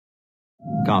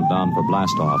Countdown for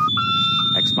blast-off.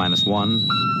 X-1.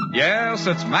 Yes,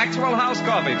 it's Maxwell House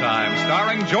Coffee Time,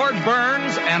 starring George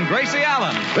Burns and Gracie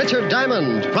Allen. Richard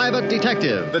Diamond, Private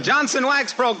Detective. The Johnson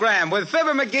Wax Program with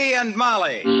Fibber McGee and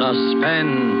Molly.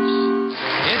 Suspense.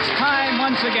 It's time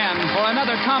once again for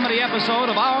another comedy episode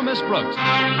of Our Miss Brooks.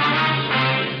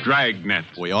 Dragnet.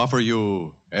 We offer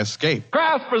you Escape.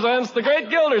 Kraft presents The Great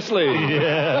Gildersleeve.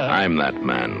 Yeah. I'm that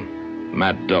man,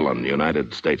 Matt Dillon,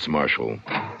 United States Marshal.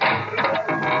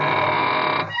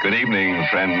 Good evening,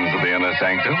 friends of the Inner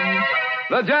Sanctum.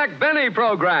 The Jack Benny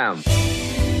Program.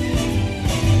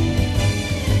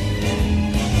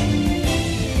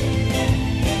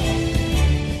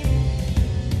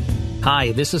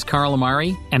 Hi, this is Carl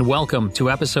Amari, and welcome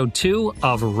to Episode 2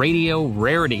 of Radio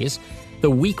Rarities, the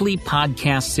weekly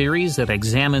podcast series that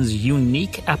examines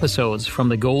unique episodes from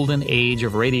the golden age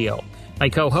of radio. My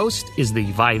co-host is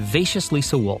the vivacious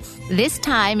Lisa Wolf. This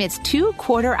time, it's 2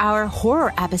 quarter-hour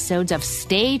horror episodes of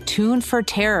Stay Tuned for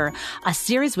Terror, a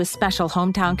series with special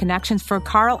hometown connections for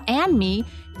Carl and me,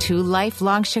 2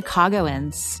 lifelong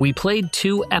Chicagoans. We played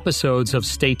 2 episodes of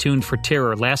Stay Tuned for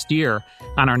Terror last year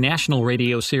on our national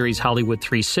radio series Hollywood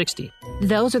 360.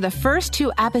 Those are the first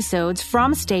 2 episodes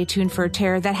from Stay Tuned for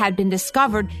Terror that had been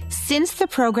discovered since the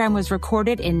program was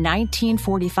recorded in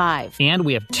 1945. And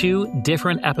we have 2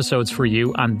 different episodes for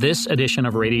you on this edition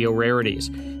of Radio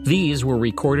Rarities. These were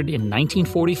recorded in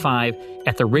 1945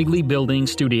 at the Wrigley Building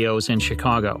Studios in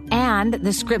Chicago. And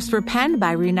the scripts were penned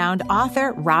by renowned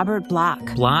author Robert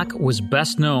Bloch. Bloch was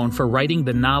best known for writing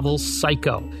the novel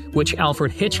Psycho, which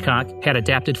Alfred Hitchcock had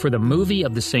adapted for the movie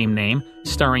of the same name,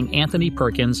 starring Anthony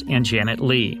Perkins and Janet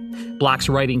Leigh. Bloch's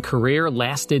writing career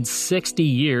lasted 60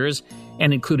 years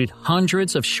and included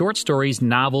hundreds of short stories,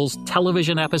 novels,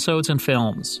 television episodes, and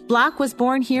films. Bloch was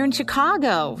born here in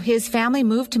Chicago. His family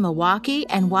moved to Milwaukee,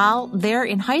 and while there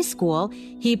in high school,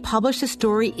 he published a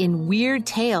story in Weird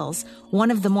Tales,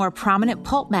 one of the more prominent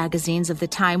pulp magazines of the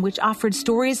time, which offered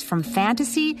stories from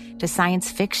fantasy to science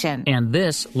fiction. And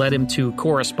this led him to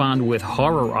correspond with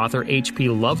horror author H.P.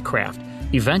 Lovecraft,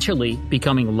 eventually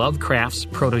becoming Lovecraft's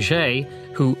protege,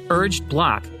 who urged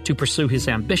Bloch to pursue his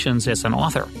ambitions as an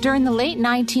author. During the late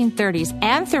 1930s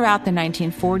and throughout the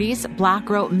 1940s, Bloch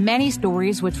wrote many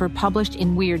stories which were published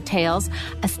in Weird Tales,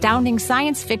 Astounding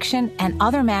Science Fiction, and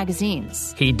other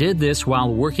magazines. He did this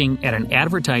while working at an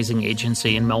advertising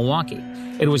agency in Milwaukee.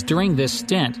 It was during this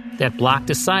stint that Bloch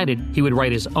decided he would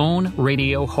write his own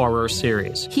radio horror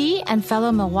series. He and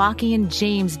fellow Milwaukeean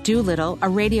James Doolittle, a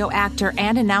radio actor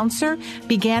and announcer,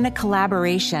 began a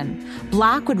collaboration.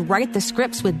 Bloch would write the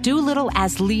scripts with Doolittle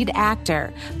as lead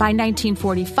actor. By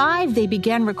 1945, they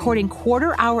began recording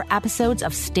quarter-hour episodes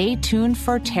of Stay Tuned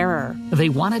for Terror. They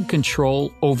wanted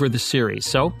control over the series,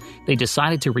 so they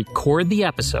decided to record the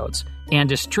episodes and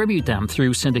distribute them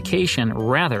through syndication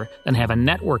rather than have a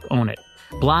network own it.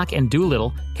 Bloch and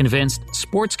Doolittle convinced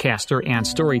sportscaster and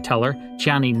storyteller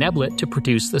Johnny Neblett to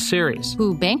produce the series.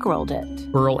 Who bankrolled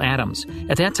it? Burl Adams.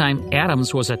 At that time,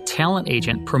 Adams was a talent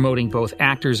agent promoting both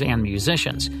actors and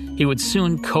musicians. He would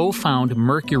soon co-found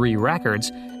Mercury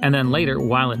Records, and then later,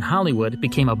 while in Hollywood,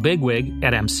 became a bigwig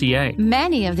at MCA.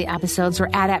 Many of the episodes were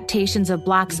adaptations of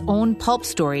Bloch's own pulp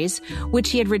stories, which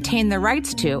he had retained the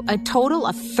rights to. A total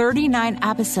of 39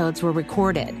 episodes were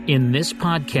recorded. In this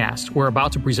podcast, we're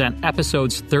about to present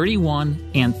episodes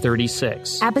 31 and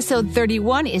 36. Episode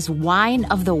 31 is Wine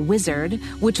of the Wizard,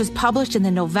 which was published in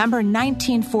the November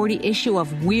 1940 issue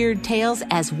of Weird Tales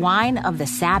as Wine of the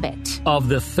Sabbat. Of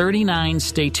the 39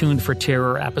 Stay Tuned for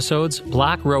Terror episodes,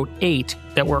 Bloch wrote 8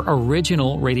 that were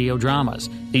original radio dramas.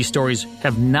 These stories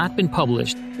have not been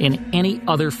published in any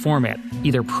other format,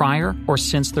 either prior or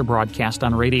since their broadcast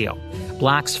on radio.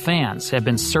 Bloch's fans have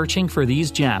been searching for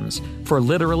these gems for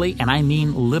literally, and I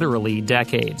mean literally,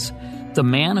 decades. The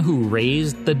Man Who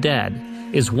Raised the Dead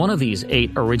is one of these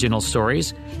 8 original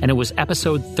stories, and it was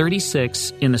episode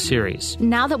 36 in the series.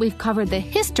 Now that we've covered the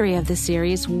history of the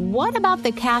series, what about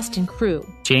the cast and crew?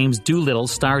 James Doolittle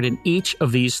starred in each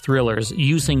of these thrillers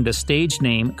using the stage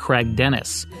name Craig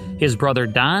Dennis. His brother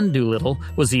Don Doolittle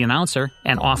was the announcer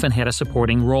and often had a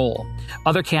supporting role.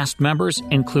 Other cast members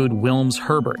include Wilms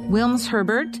Herbert. Wilms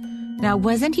Herbert? Now,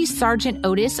 wasn't he Sergeant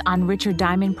Otis on Richard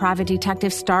Diamond Private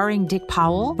Detective starring Dick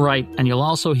Powell? Right, and you'll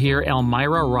also hear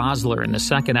Elmira Rosler in the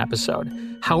second episode.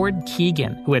 Howard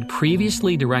Keegan, who had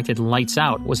previously directed Lights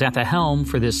Out, was at the helm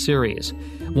for this series.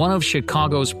 One of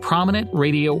Chicago's prominent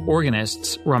radio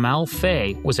organists, Ramel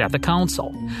Fay, was at the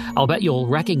console. I'll bet you'll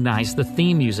recognize the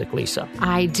theme music, Lisa.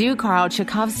 I do, Carl.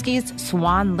 Tchaikovsky's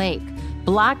Swan Lake.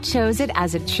 Bloch chose it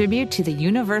as a tribute to the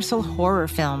Universal horror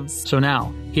films. So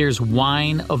now, here's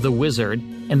Wine of the Wizard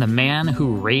and the Man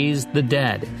Who Raised the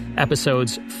Dead,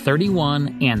 episodes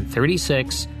 31 and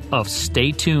 36 of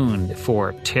Stay Tuned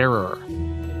for Terror.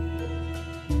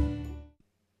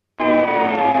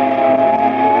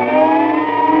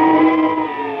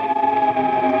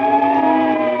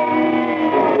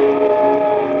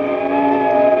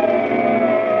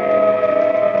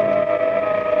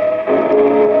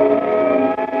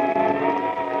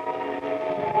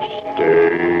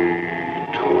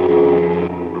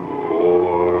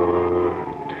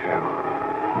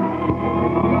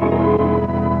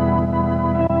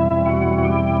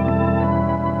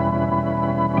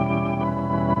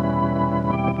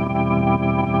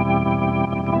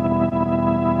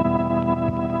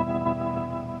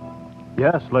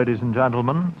 Yes, ladies and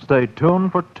gentlemen, stay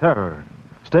tuned for terror.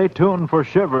 Stay tuned for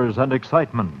shivers and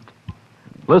excitement.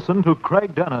 Listen to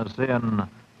Craig Dennis in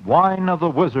Wine of the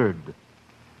Wizard,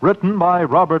 written by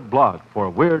Robert Bloch for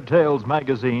Weird Tales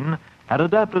magazine and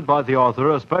adapted by the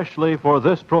author especially for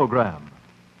this program.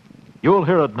 You'll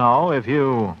hear it now if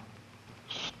you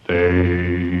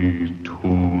stay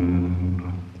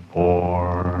tuned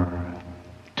for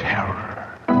terror.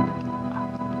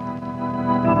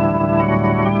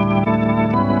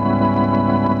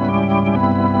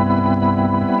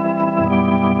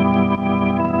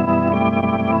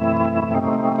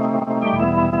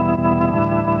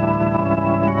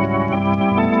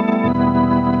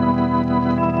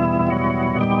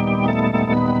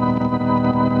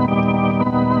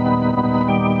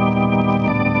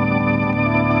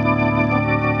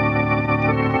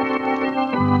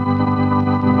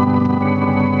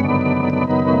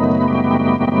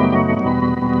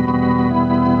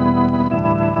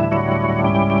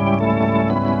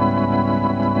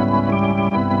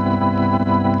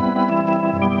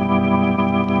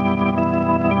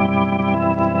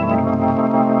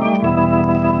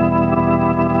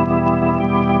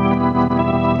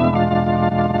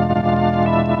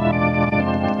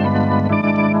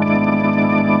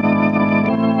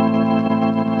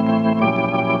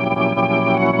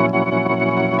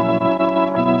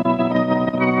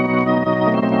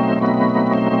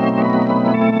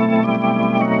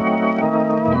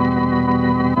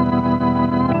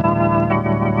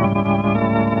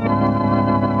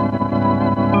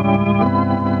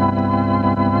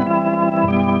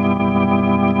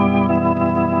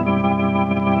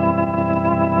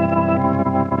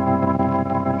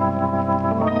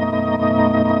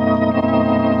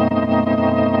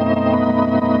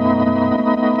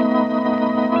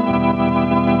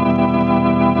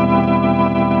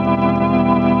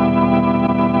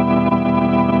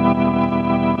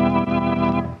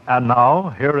 And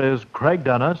now, here is Craig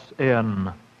Dennis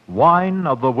in Wine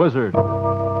of the Wizard.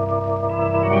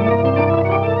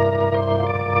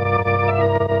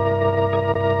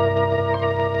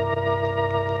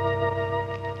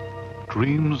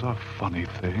 Dreams are funny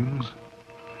things.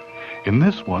 In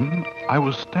this one, I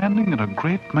was standing in a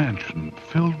great mansion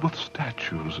filled with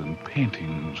statues and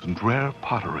paintings and rare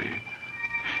pottery.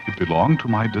 It belonged to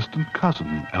my distant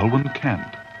cousin, Elwyn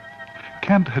Kent.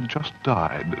 Kent had just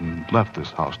died and left this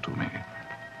house to me.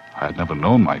 I had never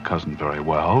known my cousin very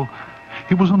well.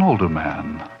 He was an older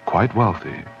man, quite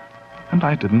wealthy, and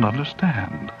I didn't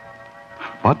understand.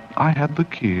 But I had the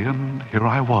key, and here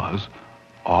I was,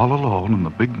 all alone in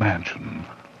the big mansion,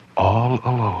 all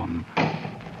alone.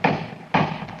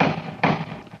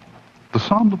 The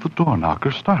sound of the door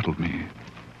knocker startled me.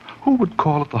 Who would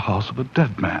call at the house of a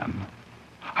dead man?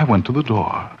 I went to the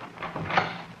door.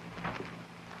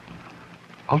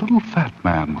 A little fat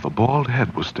man with a bald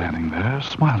head was standing there,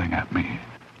 smiling at me.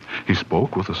 He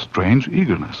spoke with a strange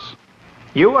eagerness.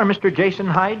 You are Mr. Jason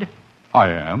Hyde? I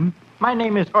am. My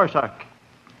name is Orsak.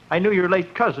 I knew your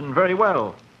late cousin very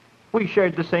well. We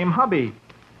shared the same hobby,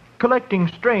 collecting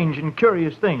strange and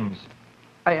curious things.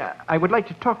 I would like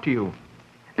to talk to you.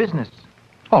 Business.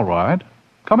 All right.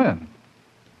 Come in.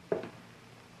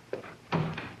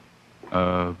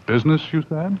 Business, you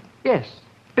said? Yes,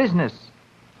 business.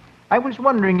 I was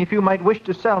wondering if you might wish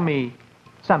to sell me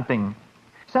something.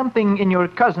 Something in your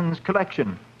cousin's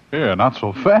collection. Here, not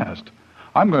so fast.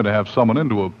 I'm going to have someone in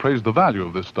to appraise the value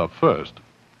of this stuff first.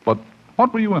 But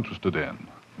what were you interested in?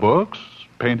 Books?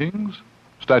 Paintings?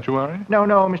 Statuary? No,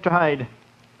 Mr. Hyde.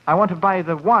 I want to buy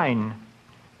the wine.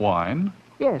 Wine?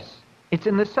 Yes, it's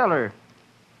in the cellar.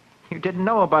 You didn't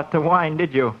know about the wine,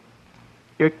 did you?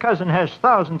 Your cousin has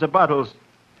thousands of bottles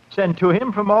sent to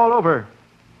him from all over.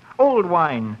 Old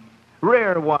wine,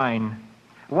 rare wine,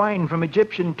 wine from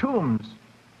Egyptian tombs,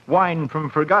 wine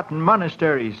from forgotten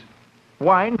monasteries,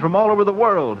 wine from all over the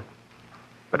world.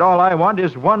 But all I want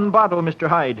is one bottle, Mr.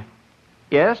 Hyde.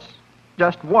 Yes,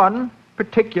 just one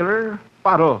particular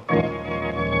bottle.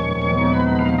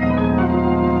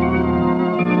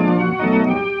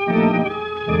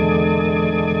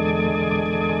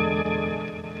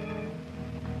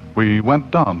 We went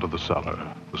down to the cellar,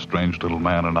 the strange little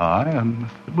man and I, and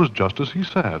it was just as he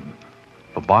said.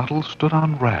 The bottles stood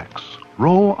on racks,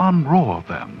 row on row of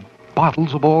them,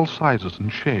 bottles of all sizes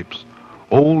and shapes,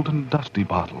 old and dusty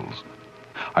bottles.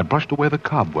 I brushed away the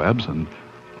cobwebs, and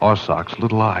Orsak's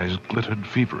little eyes glittered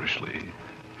feverishly.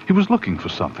 He was looking for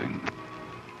something,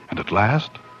 and at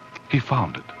last he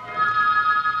found it.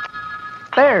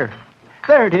 There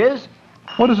it is.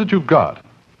 What is it you've got?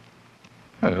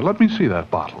 Hey, let me see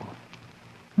that bottle.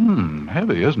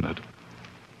 Heavy, isn't it?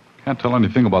 Can't tell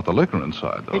anything about the liquor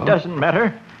inside, though. It doesn't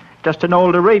matter. Just an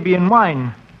old Arabian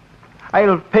wine.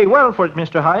 I'll pay well for it,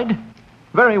 Mr. Hyde.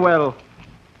 Very well.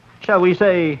 Shall we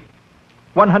say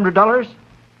 $100?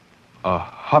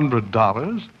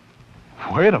 $100?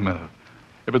 Wait a minute.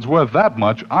 If it's worth that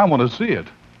much, I want to see it.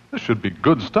 This should be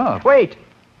good stuff. Wait.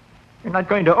 You're not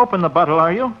going to open the bottle,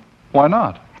 are you? Why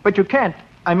not? But you can't.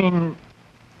 I mean,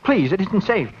 please, it isn't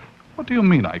safe. What do you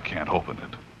mean I can't open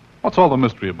it? What's all the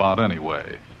mystery about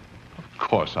anyway? Of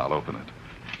course I'll open it.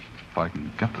 If I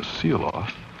can get the seal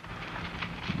off.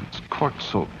 It's corked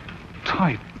so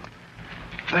tight.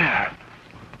 There.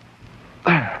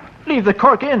 Leave the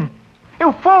cork in.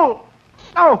 You fool!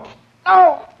 No!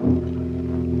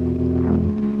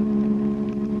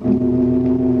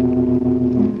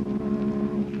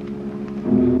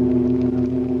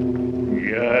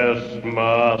 Yes,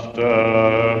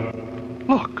 master.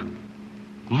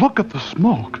 Look at the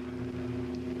smoke.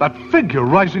 That figure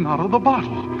rising out of the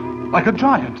bottle, like a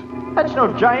giant. That's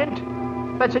no giant.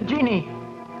 That's a genie.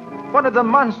 One of the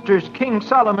monsters King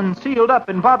Solomon sealed up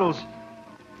in bottles.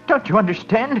 Don't you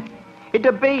understand? It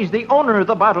obeys the owner of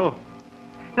the bottle.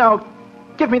 Now,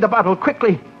 give me the bottle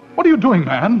quickly. What are you doing,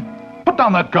 man? Put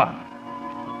down that gun.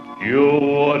 You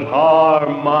would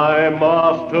harm my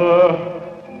master.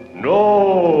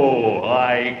 No,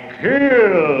 I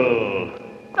kill.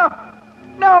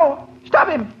 No! Stop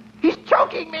him! He's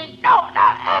choking me! No!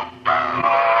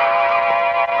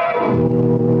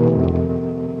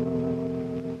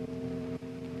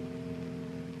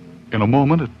 In a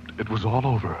moment, it was all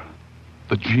over.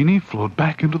 The genie flowed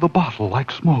back into the bottle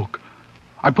like smoke.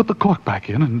 I put the cork back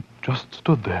in and just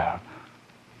stood there.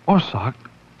 Orsak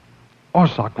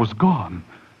was gone.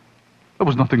 There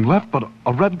was nothing left but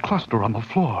a red cluster on the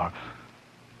floor.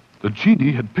 The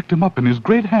genie had picked him up in his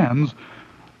great hands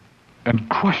and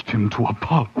crushed him to a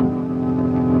pulp.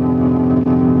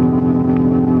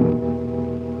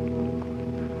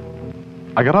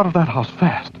 I got out of that house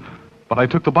fast, but I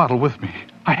took the bottle with me.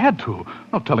 I had to,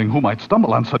 not telling who might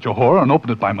stumble on such a horror and open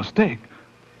it by mistake.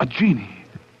 A genie,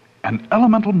 an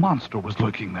elemental monster, was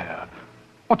lurking there.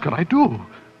 What could I do?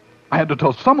 I had to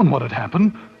tell someone what had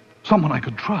happened, someone I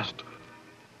could trust.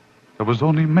 There was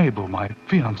only Mabel, my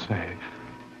fiancée.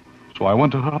 So I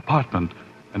went to her apartment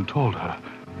and told her.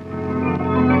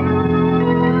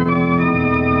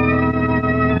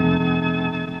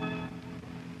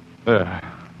 There,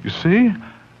 you see?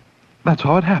 That's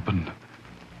how it happened.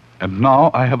 And now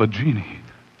I have a genie.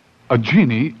 A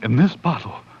genie in this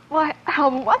bottle. Why, how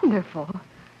wonderful.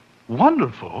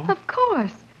 Wonderful? Of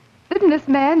course. Didn't this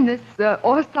man, this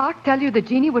Orsak, tell you the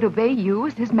genie would obey you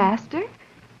as his master?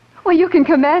 Well, you can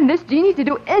command this genie to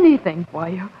do anything for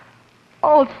you.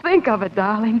 Oh, think of it,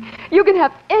 darling. You can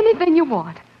have anything you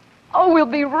want. Oh, we'll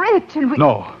be rich and we...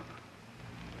 No.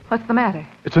 What's the matter?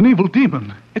 It's an evil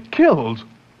demon. It kills.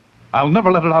 I'll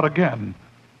never let it out again.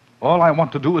 All I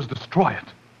want to do is destroy it.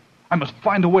 I must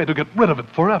find a way to get rid of it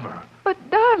forever. But,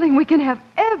 darling, we can have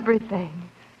everything.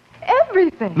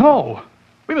 Everything. No.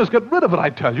 We must get rid of it, I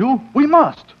tell you. We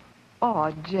must.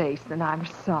 Oh, Jason, I'm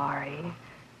sorry.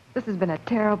 This has been a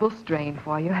terrible strain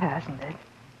for you, hasn't it?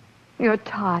 You're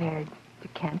tired. You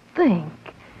can't think.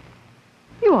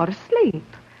 You ought to sleep.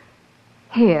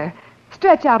 Here,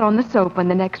 stretch out on the sofa in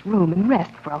the next room and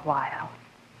rest for a while.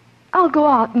 I'll go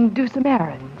out and do some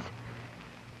errands.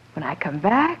 When I come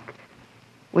back,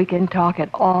 we can talk it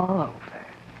all over.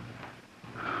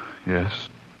 Yes,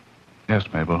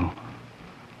 Mabel.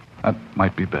 That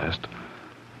might be best.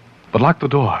 But lock the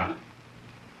door.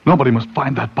 Nobody must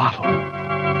find that bottle.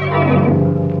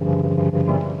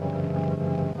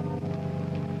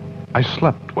 I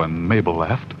slept when Mabel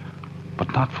left,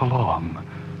 but not for long.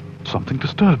 Something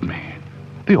disturbed me.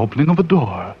 The opening of a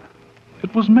door.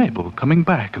 It was Mabel coming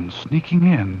back and sneaking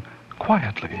in,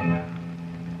 quietly.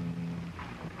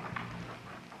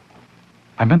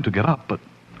 I meant to get up, but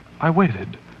I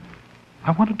waited.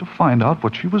 I wanted to find out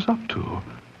what she was up to.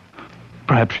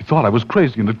 Perhaps she thought I was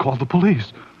crazy and had called the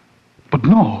police. But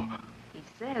no. He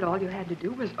said all you had to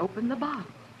do was open the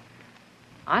bottle.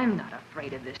 I'm not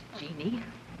afraid of this genie.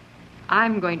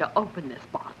 I'm going to open this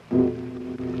bottle.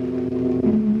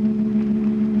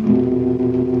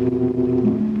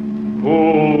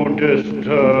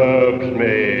 disturbs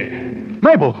me.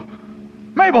 Mabel!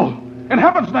 Mabel! In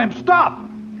heaven's name, stop!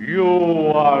 You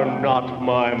are not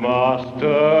my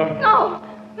master. No!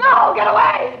 No! Get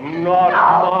away! Not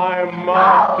my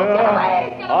master. No, get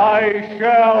away, get away. I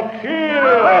shall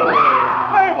kill.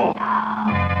 Mabel!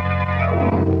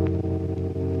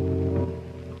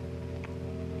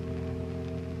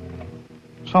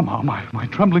 Somehow my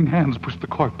trembling hands pushed the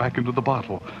cork back into the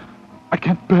bottle. I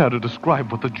can't bear to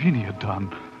describe what the genie had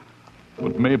done.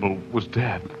 But Mabel was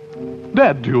dead.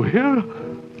 Dead, do you hear?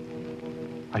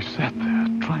 I sat there,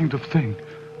 trying to think.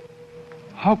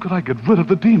 How could I get rid of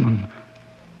the demon?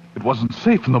 It wasn't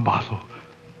safe in the bottle.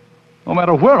 No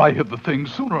matter where I hid the thing,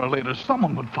 sooner or later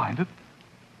someone would find it.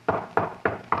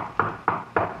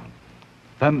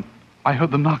 Then I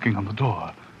heard the knocking on the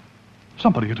door.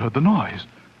 Somebody had heard the noise.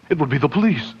 It would be the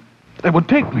police. They would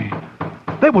take me.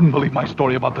 They wouldn't believe my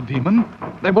story about the demon.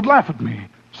 They would laugh at me,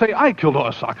 say I killed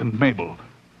Orsak and Mabel.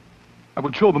 I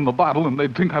would show them the bottle and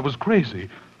they'd think I was crazy.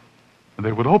 And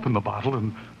they would open the bottle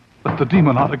and let the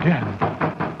demon out again.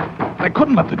 They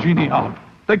couldn't let the genie out.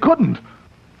 They couldn't.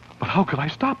 But how could I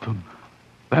stop them?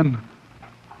 Then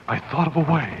I thought of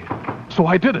a way. So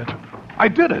I did it. I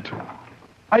did it.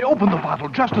 I opened the bottle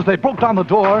just as they broke down the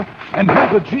door and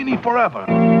had the genie forever.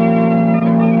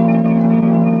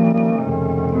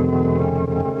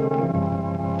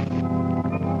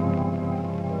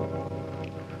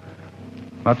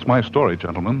 That's my story,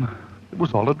 gentlemen. It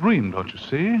was all a dream, don't you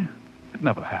see? It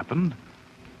never happened.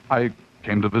 I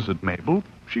came to visit Mabel.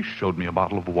 She showed me a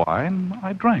bottle of wine.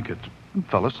 I drank it and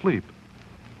fell asleep.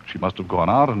 She must have gone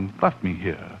out and left me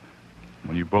here.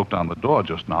 When you broke down the door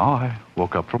just now, I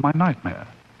woke up from my nightmare.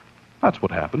 That's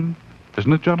what happened,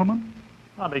 isn't it, gentlemen?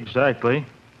 Not exactly.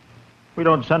 We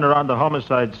don't send around the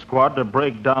homicide squad to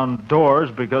break down doors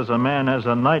because a man has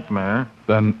a nightmare.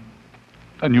 Then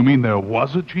you mean there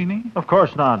was a genie? Of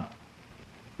course not.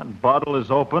 That bottle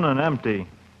is open and empty.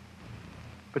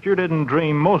 But you didn't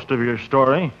dream most of your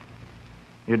story.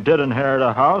 You did inherit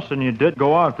a house and you did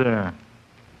go out there.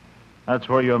 That's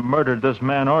where you murdered this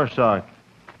man Orsak.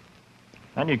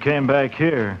 Then you came back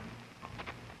here.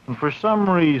 And for some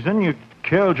reason, you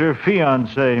killed your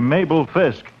fiancée, Mabel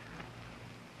Fisk.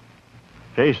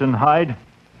 Jason Hyde,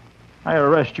 I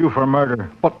arrest you for murder.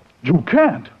 But you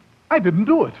can't. I didn't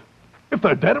do it. If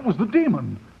they're dead, it was the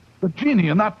demon. The genie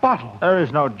in that bottle. There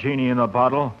is no genie in the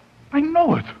bottle. I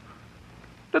know it.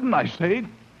 Didn't I say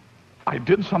I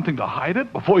did something to hide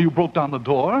it before you broke down the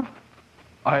door?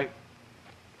 I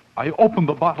opened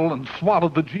the bottle and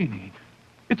swallowed the genie.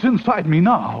 It's inside me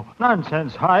now.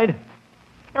 Nonsense, Hyde.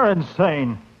 You're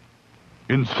insane.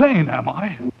 Insane, am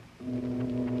I?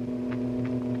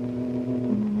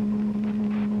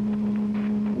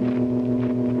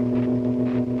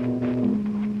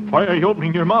 Why are you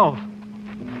opening your mouth?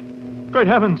 Great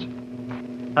heavens!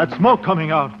 That smoke coming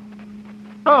out.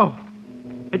 No!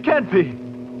 It can't be.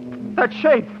 That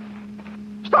shape.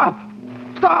 Stop!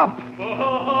 Stop!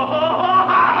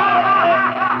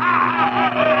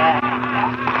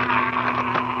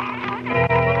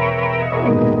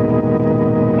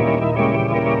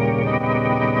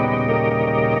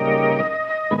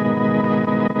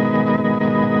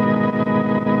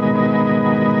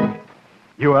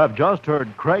 You have just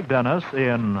heard Craig Dennis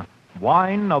in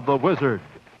Wine of the Wizard,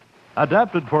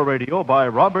 adapted for radio by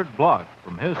Robert Bloch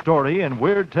from his story in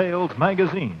Weird Tales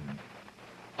magazine.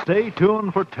 Stay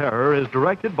Tuned for Terror is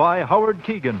directed by Howard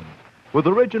Keegan, with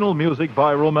original music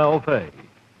by Rommel Fay.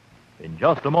 In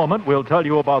just a moment, we'll tell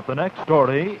you about the next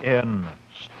story in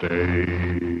Stay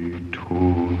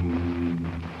Tuned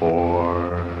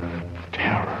for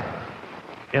Terror.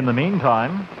 In the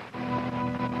meantime,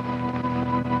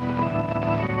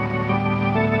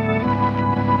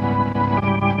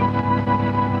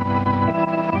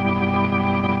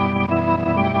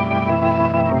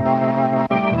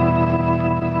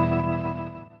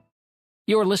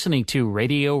 You're listening to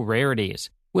Radio Rarities.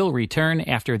 We'll return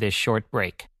after this short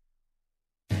break.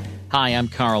 Hi, I'm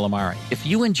Carl Amari. If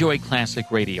you enjoy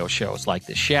classic radio shows like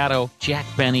The Shadow, Jack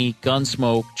Benny,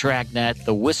 Gunsmoke, Dragnet,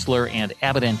 The Whistler, and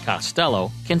Abbott and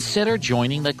Costello, consider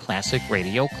joining the Classic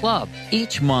Radio Club.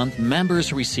 Each month,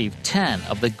 members receive 10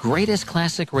 of the greatest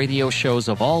classic radio shows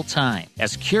of all time.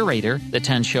 As curator, the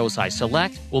 10 shows I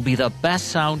select will be the best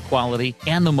sound quality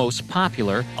and the most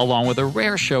popular, along with a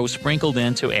rare show sprinkled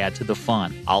in to add to the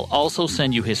fun. I'll also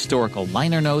send you historical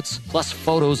liner notes, plus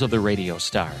photos of the radio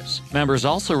stars. Members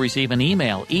also receive receive an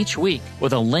email each week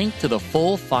with a link to the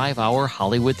full 5-hour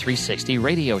Hollywood 360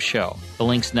 radio show. The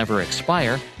links never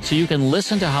expire, so you can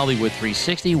listen to Hollywood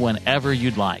 360 whenever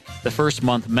you'd like. The first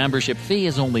month membership fee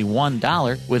is only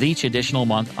 $1, with each additional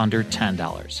month under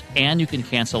 $10. And you can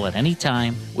cancel at any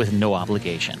time with no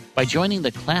obligation. By joining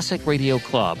the Classic Radio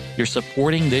Club, you're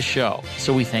supporting this show,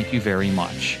 so we thank you very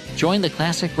much. Join the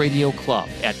Classic Radio Club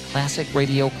at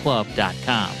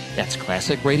ClassicRadioClub.com. That's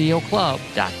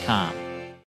ClassicRadioClub.com.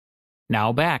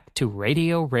 Now back to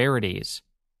Radio Rarities.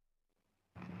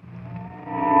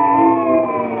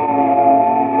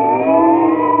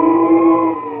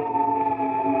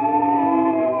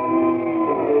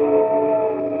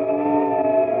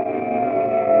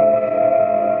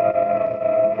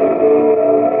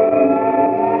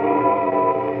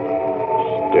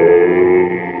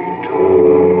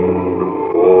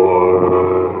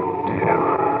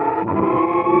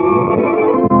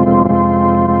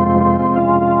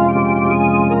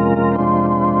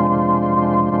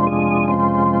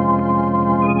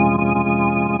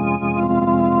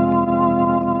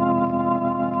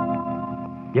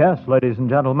 Yes, ladies and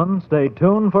gentlemen, stay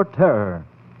tuned for terror.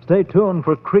 Stay tuned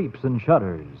for creeps and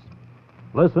shudders.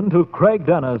 Listen to Craig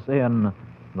Dennis in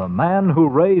The Man Who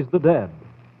Raised the Dead,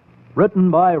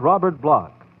 written by Robert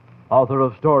Bloch, author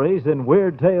of stories in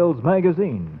Weird Tales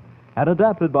magazine, and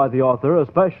adapted by the author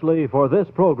especially for this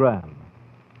program.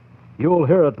 You'll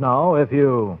hear it now if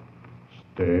you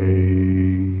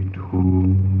stay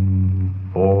tuned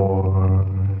for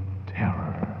terror.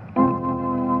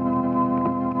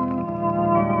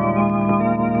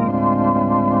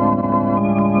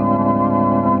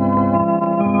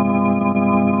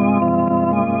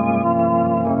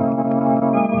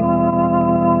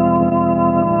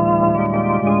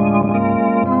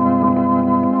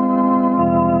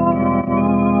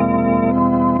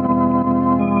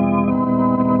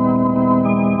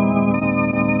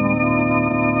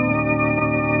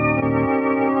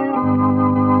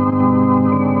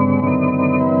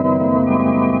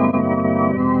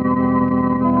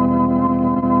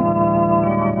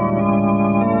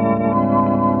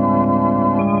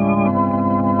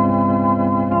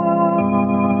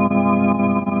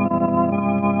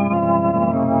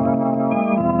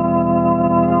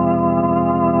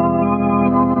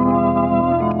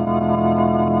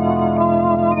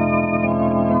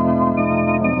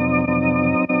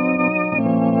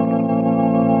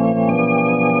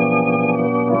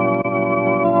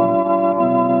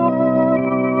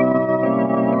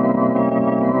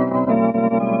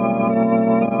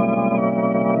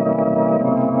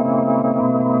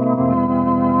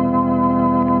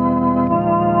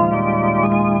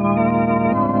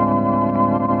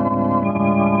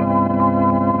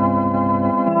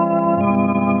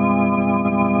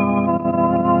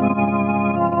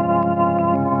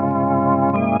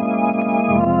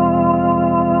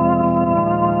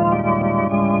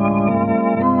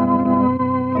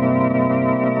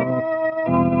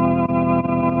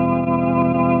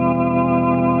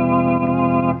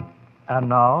 And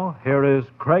now, here is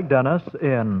Craig Dennis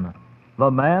in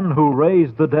The Man Who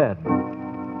Raised the Dead.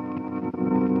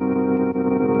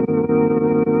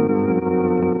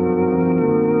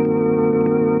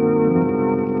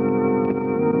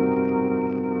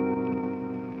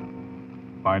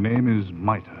 My name is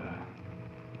Miter,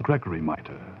 Gregory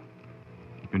Miter.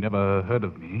 You never heard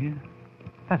of me?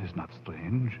 That is not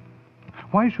strange.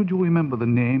 Why should you remember the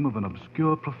name of an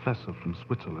obscure professor from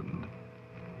Switzerland?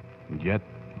 And yet,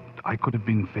 I could have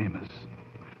been famous.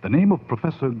 The name of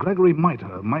Professor Gregory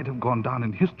Miter might have gone down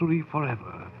in history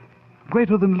forever.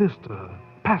 Greater than Lister,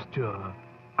 Pasteur,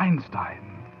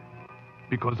 Einstein.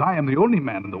 Because I am the only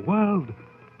man in the world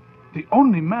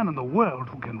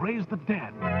who can raise the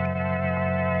dead.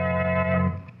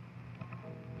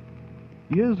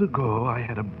 Years ago, I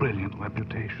had a brilliant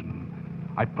reputation.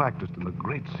 I practiced in the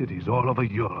great cities all over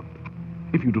Europe.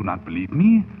 If you do not believe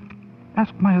me,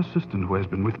 ask my assistant who has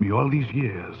been with me all these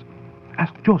years.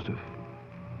 Ask Joseph.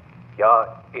 Yeah,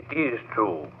 it is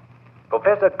true.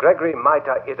 Professor Gregory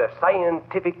Miter is a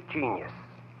scientific genius.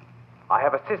 I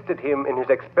have assisted him in his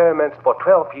experiments for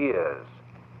 12 years.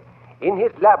 In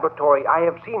his laboratory, I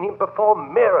have seen him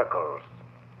perform miracles.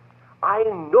 I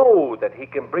know that he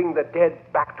can bring the dead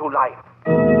back to life.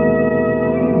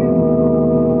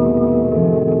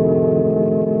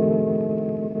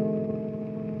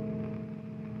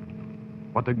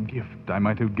 What a gift I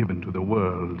might have given to the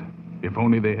world, if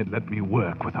only they had let me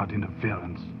work without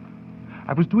interference.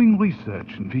 I was doing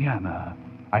research in Vienna.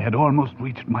 I had almost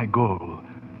reached my goal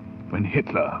when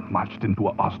Hitler marched into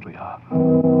Austria.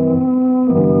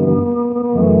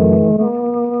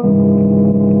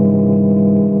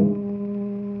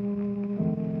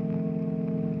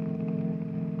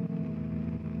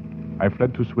 I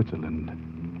fled to Switzerland.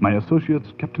 My associates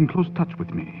kept in close touch with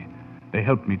me. They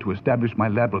helped me to establish my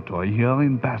laboratory here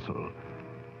in Basel.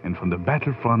 And from the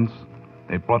battlefronts,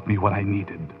 they brought me what I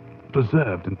needed,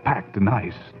 preserved and packed in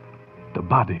ice. The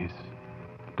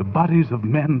bodies of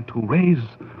men to raise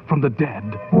from the dead.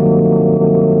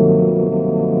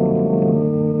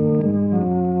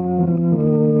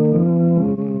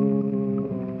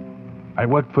 I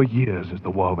worked for years as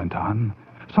the war went on.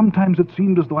 Sometimes it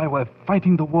seemed as though I were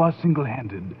fighting the war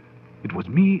single-handed. It was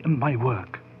me and my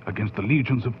work against the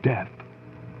legions of death.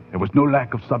 There was no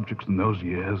lack of subjects in those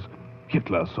years.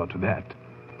 Hitler saw to that.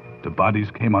 The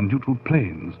bodies came on neutral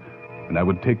planes, and I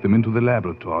would take them into the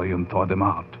laboratory and thaw them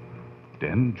out.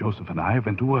 Then Joseph and I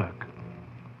went to work.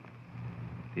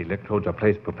 The electrodes are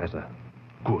placed, Professor.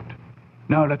 Good.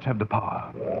 Now let's have the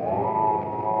power.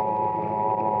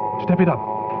 Step it up.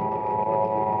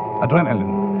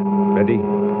 Adrenaline. Ready.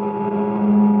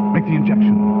 Make the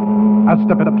injection. I'll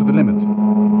step it up to the limit.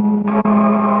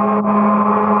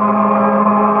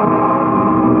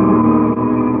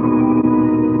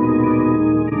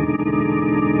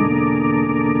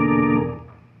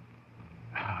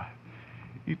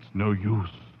 It's no use.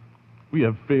 We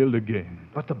have failed again.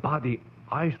 But the body,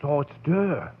 I saw it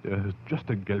stir. There's just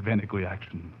a galvanic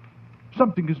reaction.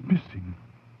 Something is missing.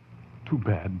 Too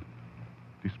bad.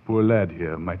 This poor lad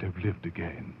here might have lived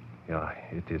again. Yeah,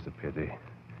 it is a pity.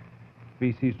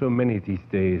 We see so many these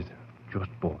days, just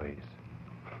boys.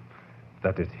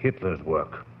 That is Hitler's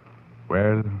work.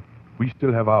 Well, we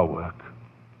still have our work.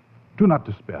 Do not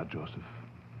despair, Joseph.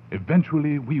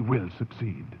 Eventually, we will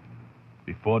succeed.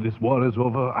 Before this war is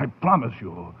over, I promise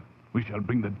you, we shall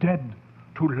bring the dead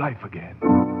to life again.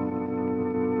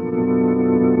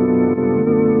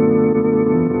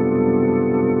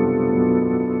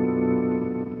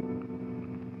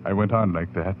 I went on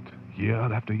like that, year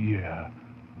after year,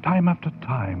 time after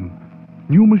time.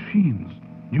 New machines,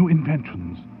 new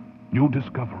inventions, new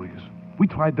discoveries. We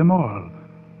tried them all.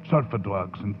 Sulfur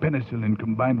drugs and penicillin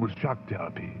combined with shock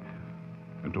therapy.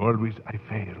 And always I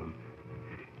failed.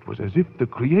 It was as if the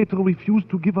Creator refused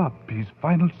to give up his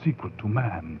final secret to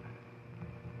man.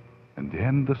 And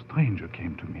then the stranger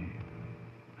came to me.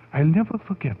 I'll never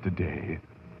forget the day,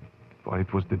 for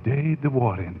it was the day the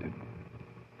war ended.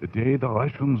 The day the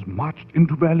Russians marched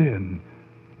into Berlin.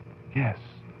 Yes,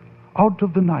 out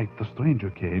of the night the stranger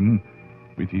came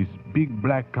with his big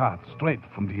black cart straight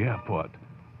from the airport.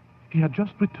 He had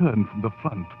just returned from the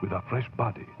front with a fresh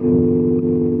body.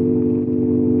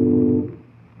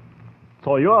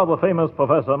 So you are the famous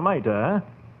Professor Maiter, eh?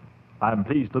 I'm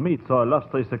pleased to meet so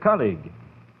illustrious a colleague.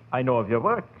 I know of your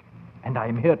work, and I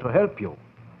am here to help you.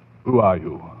 Who are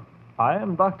you? I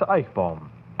am Dr. Eichbaum.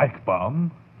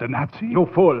 Eichbaum? The Nazi? You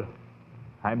fool.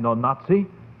 I'm no Nazi.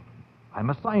 I'm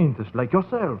a scientist like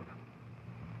yourself.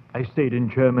 I stayed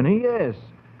in Germany, yes,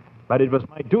 but it was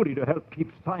my duty to help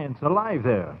keep science alive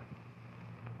there.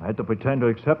 I had to pretend to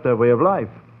accept their way of life.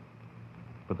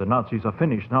 But the Nazis are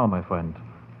finished now, my friend.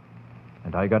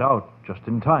 And I got out just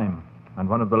in time on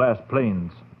one of the last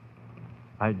planes.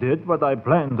 I did what I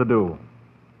planned to do.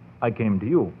 I came to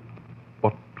you.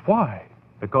 But why?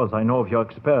 Because I know of your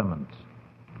experiments.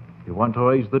 You want to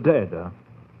raise the dead, huh?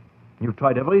 You've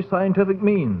tried every scientific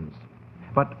means,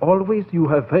 but always you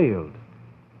have failed.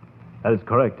 That is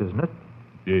correct, isn't it?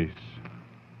 Yes,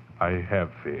 I have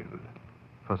failed.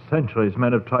 For centuries,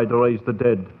 men have tried to raise the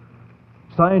dead.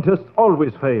 Scientists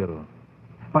always fail.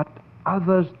 But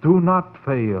others do not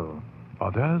fail.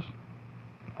 Others?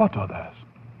 What others?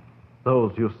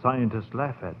 Those you scientists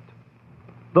laugh at.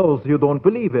 Those you don't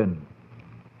believe in.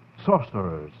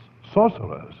 Sorcerers.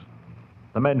 Sorcerers?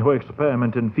 The men who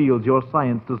experiment in fields your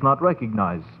science does not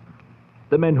recognize.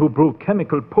 The men who brew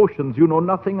chemical potions you know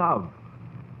nothing of.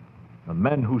 The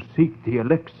men who seek the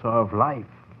elixir of life.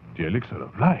 The elixir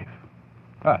of life?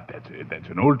 Ah, that's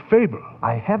an old fable.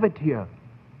 I have it here,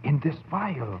 in this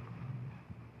vial.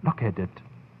 Look at it.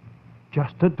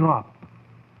 Just a drop.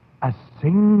 A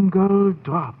single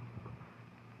drop.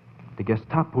 The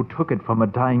Gestapo took it from a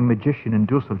dying magician in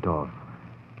Dusseldorf.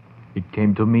 It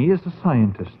came to me as a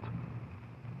scientist.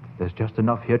 There's just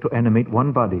enough here to animate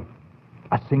one body.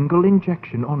 A single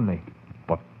injection only.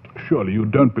 But surely you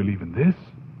don't believe in this?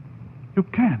 You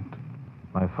can't.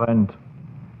 My friend,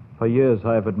 for years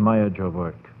I have admired your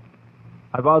work.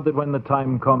 I vowed that when the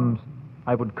time comes,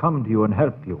 I would come to you and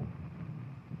help you.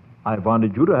 I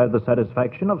wanted you to have the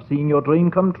satisfaction of seeing your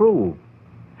dream come true.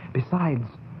 Besides,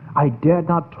 I dared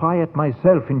not try it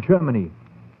myself in Germany.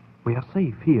 We are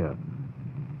safe here.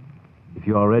 If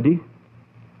you are ready,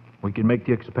 we can make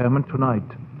the experiment tonight.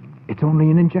 It's only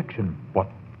an injection. What?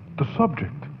 The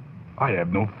subject? I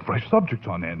have no fresh subjects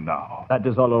on hand now. That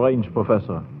is all arranged,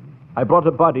 Professor. I brought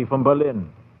a body from Berlin.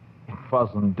 It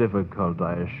wasn't difficult,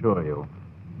 I assure you.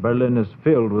 Berlin is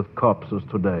filled with corpses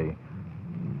today.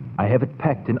 I have it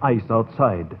packed in ice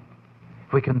outside.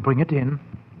 If we can bring it in,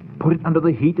 put it under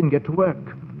the heat and get to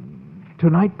work.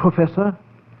 Tonight, Professor,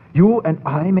 you and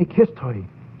I make history.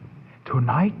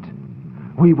 Tonight,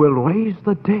 we will raise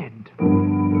the dead.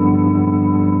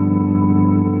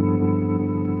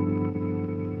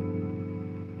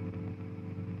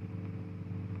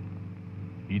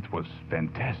 It was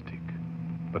fantastic,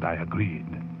 but I agreed.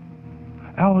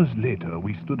 Hours later,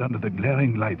 we stood under the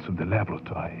glaring lights of the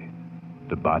laboratory.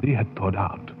 The body had thawed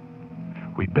out.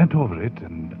 We bent over it,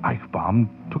 and Eichbaum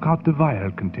took out the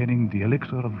vial containing the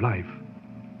elixir of life.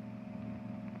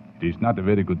 It is not a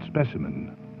very good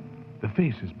specimen. The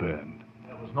face is burned.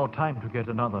 There was no time to get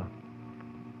another.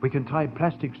 We can try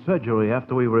plastic surgery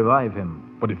after we revive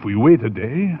him. But if we wait a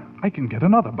day, I can get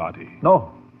another body.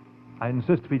 No. I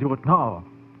insist we do it now.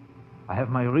 I have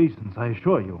my reasons, I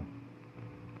assure you.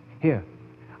 Here,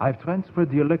 I've transferred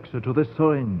the elixir to this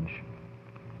syringe.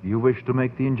 You wish to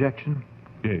make the injection?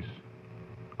 Yes.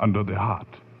 Under the heart.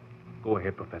 Go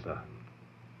ahead, Professor.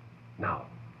 Now.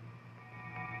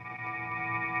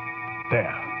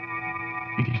 There.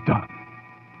 It is done.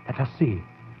 Let us see.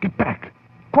 Get back.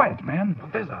 Quiet, man.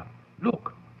 Professor,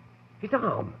 look. His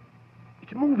arm.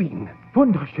 It's moving.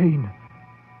 Wunderschön.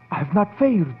 I have not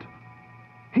failed.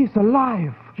 He's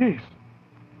alive. Yes.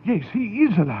 Yes, he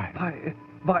is alive.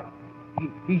 Why,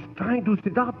 he's trying to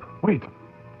sit up. Wait.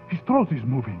 His throat is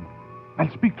moving.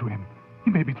 I'll speak to him.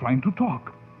 He may be trying to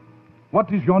talk.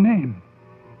 What is your name?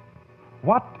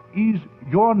 What is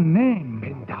your name?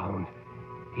 Bend down.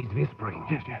 He's whispering.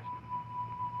 Yes.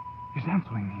 He's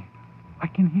answering me. I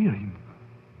can hear him.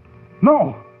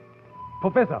 No!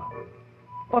 Professor,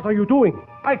 what are you doing?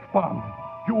 Eichbaum,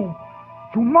 you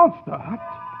monster. What?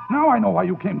 Now I know why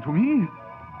you came to me.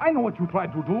 I know what you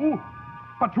tried to do,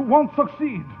 but you won't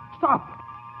succeed. Stop!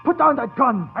 Put down that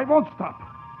gun! I won't stop.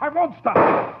 I won't stop.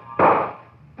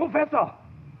 Professor!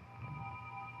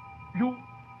 You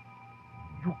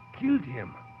killed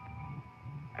him.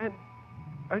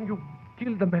 And you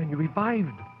killed the man you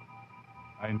revived.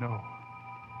 I know.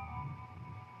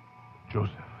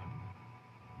 Joseph,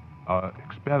 our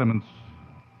experiments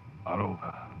are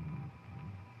over.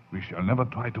 We shall never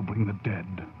try to bring the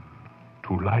dead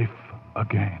to life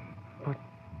again.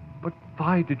 But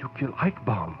why did you kill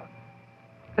Eichbaum?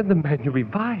 And the man you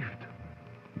revived?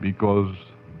 Because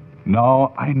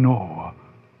now I know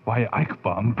why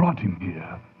Eichbaum brought him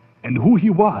here and who he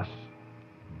was.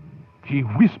 He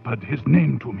whispered his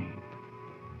name to me.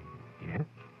 Yes?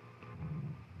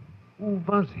 Who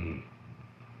was he?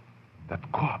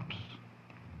 That corpse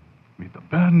with the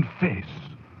burned face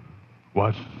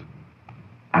was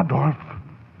Adolf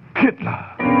Hitler.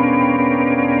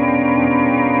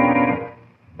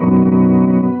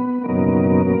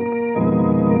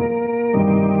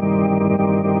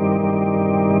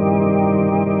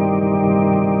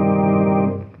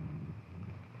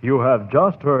 You have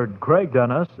just heard Craig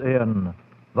Dennis in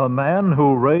The Man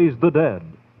Who Raised the Dead,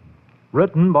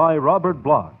 written by Robert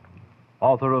Bloch,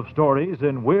 author of stories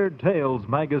in Weird Tales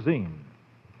magazine,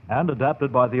 and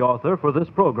adapted by the author for this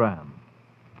program.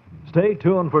 Stay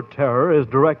Tuned for Terror is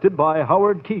directed by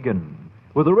Howard Keegan,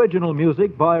 with original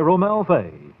music by Romel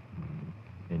Faye.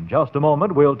 In just a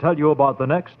moment, we'll tell you about the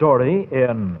next story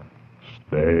in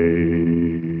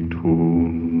Stay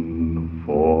Tuned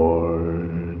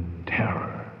for Terror.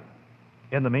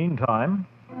 In the meantime...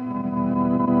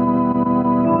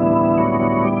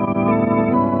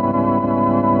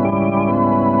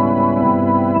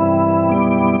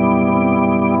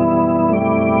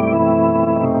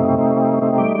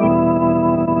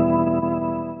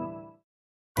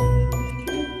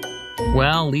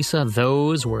 Well, Lisa,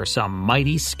 those were some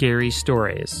mighty scary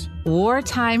stories.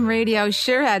 Wartime radio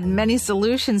sure had many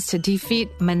solutions to defeat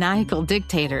maniacal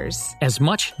dictators. As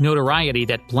much notoriety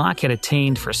that Bloch had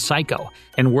attained for Psycho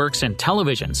and works in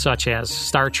television such as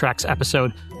Star Trek's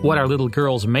episode What Are Little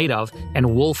Girls Made Of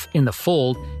and Wolf in the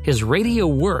Fold, his radio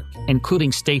work,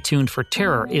 including Stay Tuned for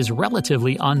Terror, is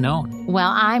relatively unknown.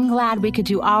 Well, I'm glad we could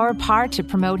do our part to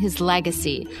promote his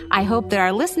legacy. I hope that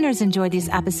our listeners enjoyed these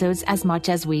episodes as much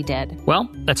as we did. Well,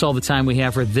 that's all the time we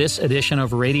have for this edition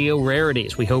of Radio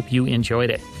Rarities. We hope you enjoyed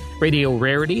it. Radio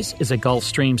Rarities is a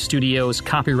Gulfstream Studios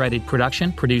copyrighted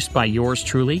production produced by yours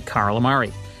truly, Carl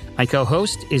Amari. My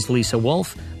co-host is Lisa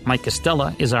Wolf. Mike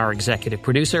Costella is our executive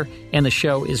producer, and the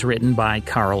show is written by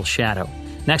Carl Shadow.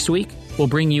 Next week, we'll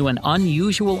bring you an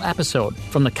unusual episode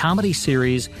from the comedy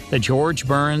series The George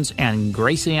Burns and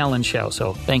Gracie Allen Show.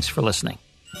 So thanks for listening.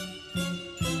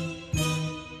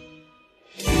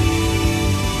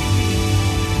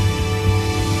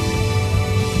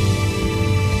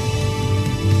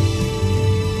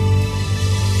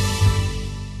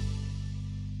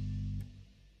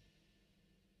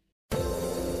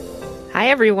 Hi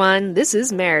everyone, this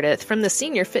is Meredith from the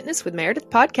Senior Fitness with Meredith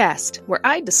podcast, where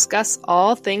I discuss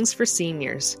all things for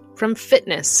seniors. From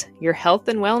fitness, your health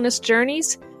and wellness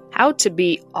journeys, how to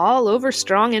be all over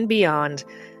strong and beyond.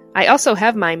 I also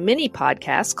have my mini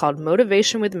podcast called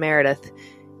Motivation with Meredith.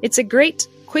 It's a great,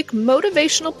 quick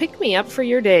motivational pick-me-up for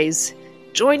your days.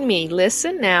 Join me,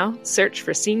 listen now, search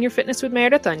for Senior Fitness with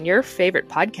Meredith on your favorite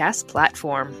podcast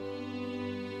platform.